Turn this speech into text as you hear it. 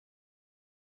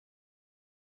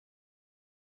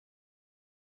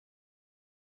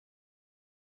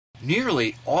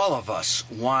Nearly all of us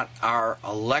want our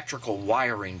electrical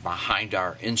wiring behind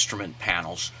our instrument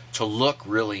panels to look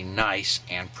really nice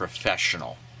and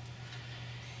professional.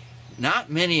 Not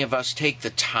many of us take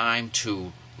the time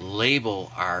to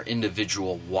label our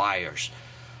individual wires,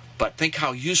 but think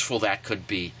how useful that could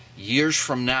be. Years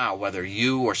from now, whether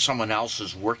you or someone else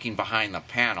is working behind the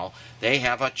panel, they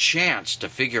have a chance to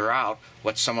figure out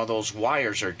what some of those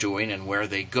wires are doing and where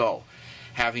they go.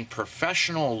 Having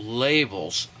professional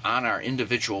labels on our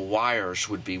individual wires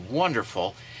would be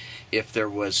wonderful if there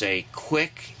was a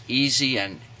quick, easy,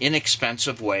 and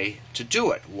inexpensive way to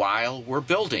do it while we're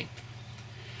building.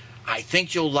 I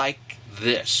think you'll like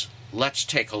this. Let's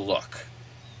take a look.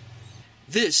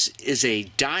 This is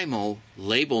a Dymo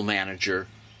Label Manager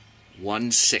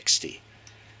 160.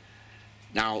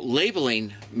 Now,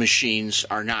 labeling machines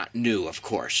are not new, of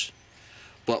course.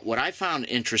 But what I found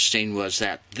interesting was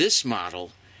that this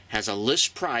model has a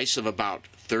list price of about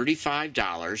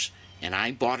 $35, and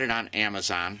I bought it on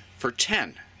Amazon for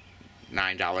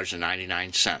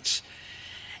 $9.99.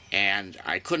 And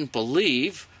I couldn't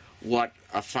believe what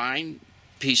a fine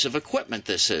piece of equipment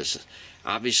this is.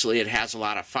 Obviously, it has a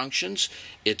lot of functions.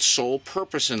 Its sole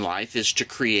purpose in life is to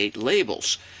create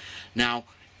labels. Now,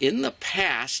 in the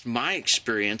past, my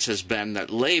experience has been that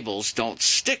labels don't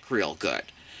stick real good.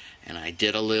 And I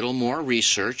did a little more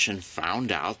research and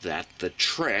found out that the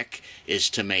trick is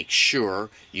to make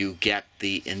sure you get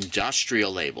the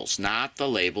industrial labels, not the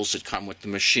labels that come with the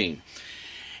machine.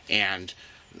 And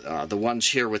the ones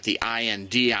here with the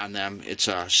IND on them, it's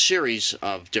a series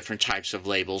of different types of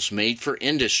labels made for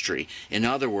industry. In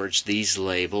other words, these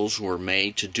labels were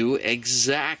made to do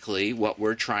exactly what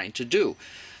we're trying to do: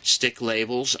 stick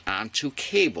labels onto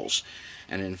cables.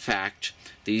 And in fact,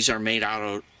 these are made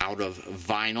out of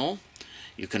vinyl.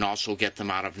 You can also get them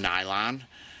out of nylon,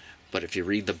 but if you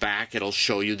read the back, it'll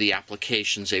show you the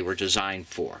applications they were designed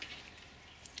for.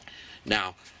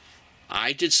 Now,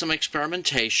 I did some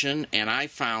experimentation, and I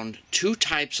found two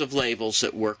types of labels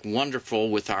that work wonderful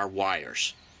with our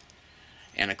wires.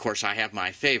 And of course, I have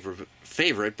my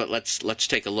favorite, but let's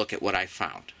take a look at what I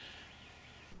found.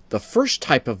 The first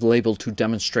type of label to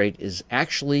demonstrate is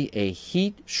actually a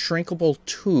heat shrinkable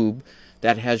tube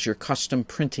that has your custom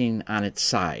printing on its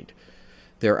side.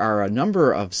 There are a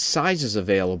number of sizes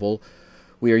available.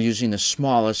 We are using the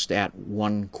smallest at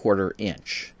 1/4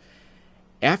 inch.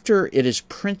 After it is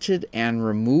printed and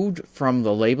removed from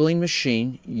the labeling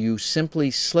machine, you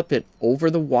simply slip it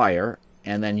over the wire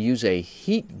and then use a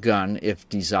heat gun, if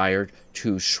desired,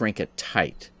 to shrink it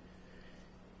tight.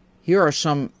 Here are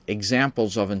some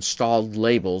examples of installed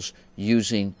labels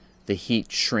using the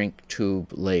heat shrink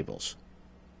tube labels.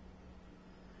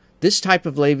 This type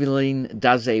of labeling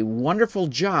does a wonderful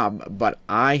job, but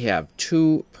I have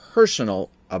two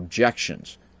personal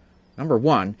objections. Number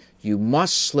one, you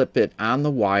must slip it on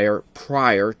the wire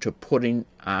prior to putting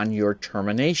on your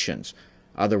terminations.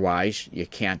 Otherwise, you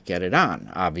can't get it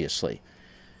on, obviously.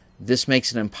 This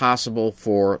makes it impossible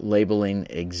for labeling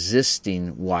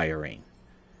existing wiring.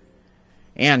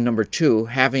 And number two,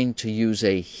 having to use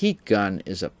a heat gun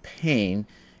is a pain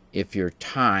if your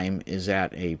time is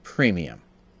at a premium.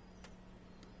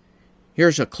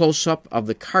 Here's a close-up of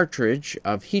the cartridge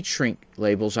of heat shrink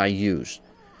labels I used.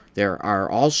 There are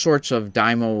all sorts of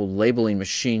Dymo labeling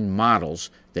machine models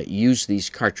that use these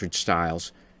cartridge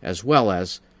styles, as well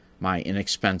as my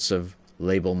inexpensive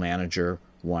Label Manager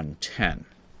 110.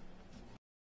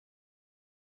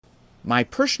 My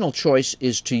personal choice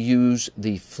is to use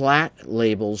the flat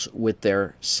labels with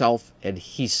their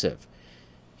self-adhesive.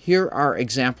 Here are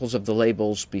examples of the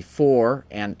labels before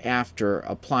and after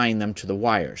applying them to the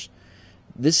wires.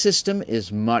 This system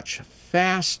is much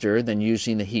faster than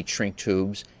using the heat shrink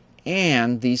tubes,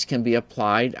 and these can be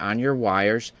applied on your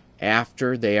wires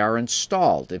after they are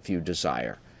installed if you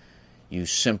desire. You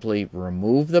simply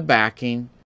remove the backing,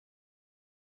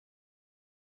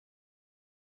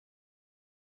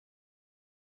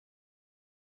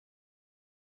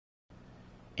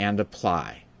 and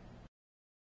apply.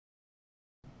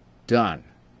 Done.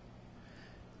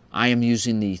 I am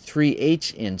using the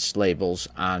 3/8 inch labels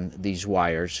on these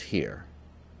wires here.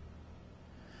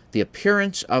 The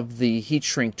appearance of the heat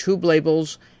shrink tube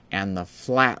labels and the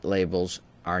flat labels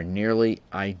are nearly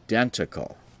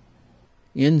identical.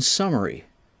 In summary,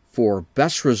 for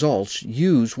best results,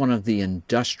 use one of the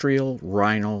industrial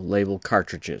Rhino label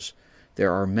cartridges.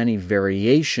 There are many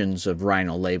variations of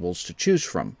Rhino labels to choose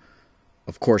from.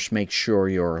 Of course, make sure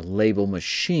your label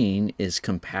machine is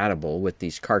compatible with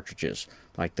these cartridges,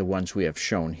 like the ones we have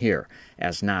shown here,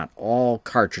 as not all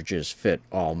cartridges fit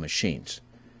all machines.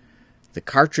 The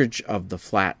cartridge of the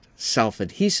flat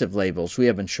self-adhesive labels we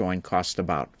have been showing cost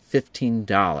about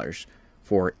 $15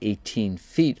 for 18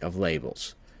 feet of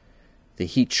labels. The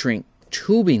heat shrink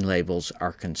tubing labels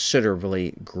are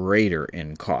considerably greater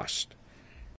in cost.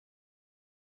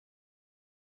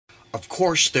 Of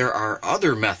course, there are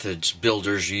other methods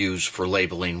builders use for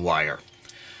labeling wire.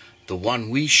 The one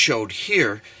we showed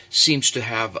here seems to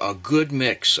have a good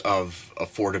mix of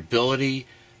affordability,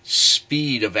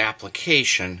 speed of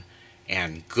application,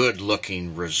 and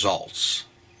good-looking results.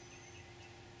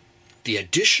 The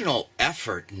additional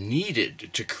effort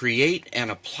needed to create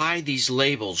and apply these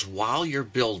labels while you're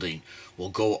building will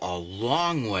go a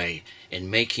long way in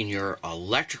making your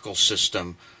electrical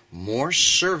system more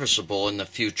serviceable in the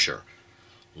future,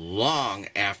 long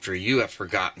after you have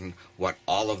forgotten what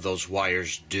all of those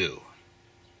wires do.